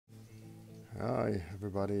Hi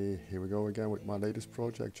everybody, here we go again with my latest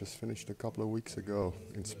project, just finished a couple of weeks ago,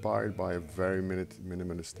 inspired by a very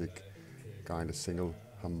minimalistic kind of single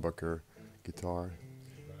humbucker guitar.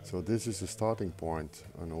 So this is the starting point,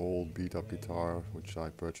 an old beat up guitar which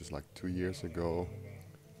I purchased like 2 years ago.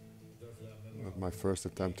 My first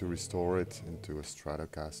attempt to restore it into a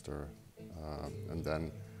Stratocaster, and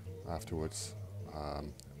then afterwards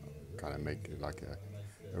kind of make it like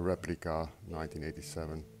a replica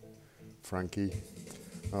 1987 Frankie.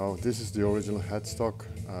 Now this is the original headstock.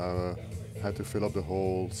 Had to fill up the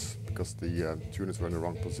holes because the tuners were in the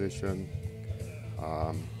wrong position.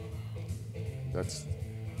 That's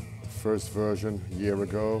the first version a year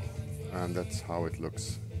ago, and that's how it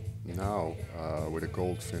looks now, with a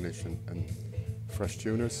gold finish and fresh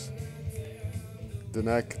tuners. The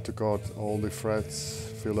neck, took out all the frets,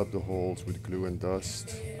 filled up the holes with glue and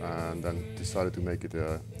dust, and then decided to make it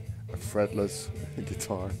a fretless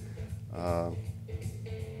guitar. Uh,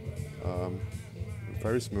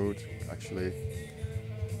 Very smooth, actually.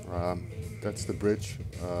 That's the bridge.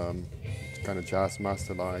 It's kind of jazz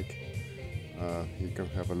master-like. You can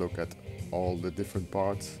have a look at all the different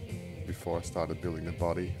parts before I started building the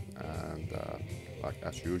body, and like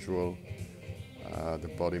as usual, the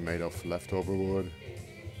body made of leftover wood.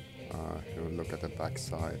 You look at the back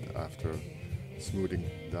side after smoothing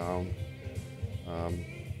down.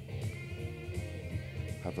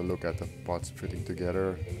 Have a look at the parts fitting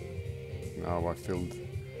together. Now I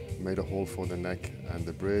made a hole for the neck and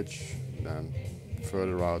the bridge, then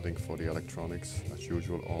further routing for the electronics, as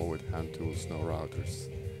usual, all with hand tools, no routers.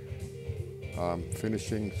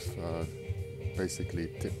 Finishing, basically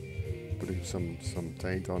putting some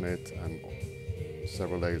paint on it and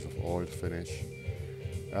several layers of oil finish.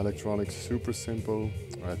 Electronics super simple.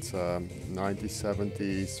 It's 90s,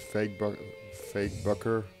 70s fake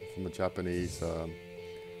bucker from a Japanese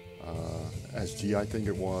SG, I think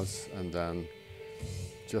it was, and then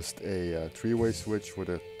just a three-way switch with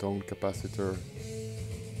a tone capacitor,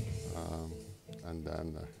 and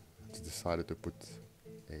then decided to put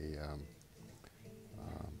a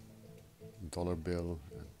dollar bill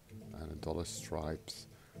and a dollar stripes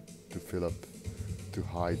to fill up, to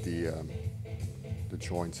hide the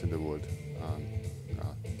joints in the wood.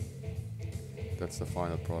 That's the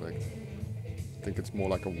final product. I think it's more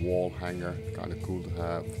like a wall hanger, kind of cool to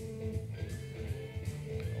have,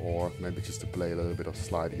 or maybe just to play a little bit of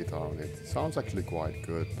slide guitar on it. Sounds actually quite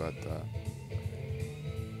good, but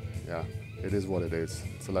yeah, it is what it is.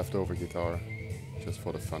 It's a leftover guitar, just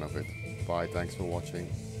for the fun of it. Bye, thanks for watching.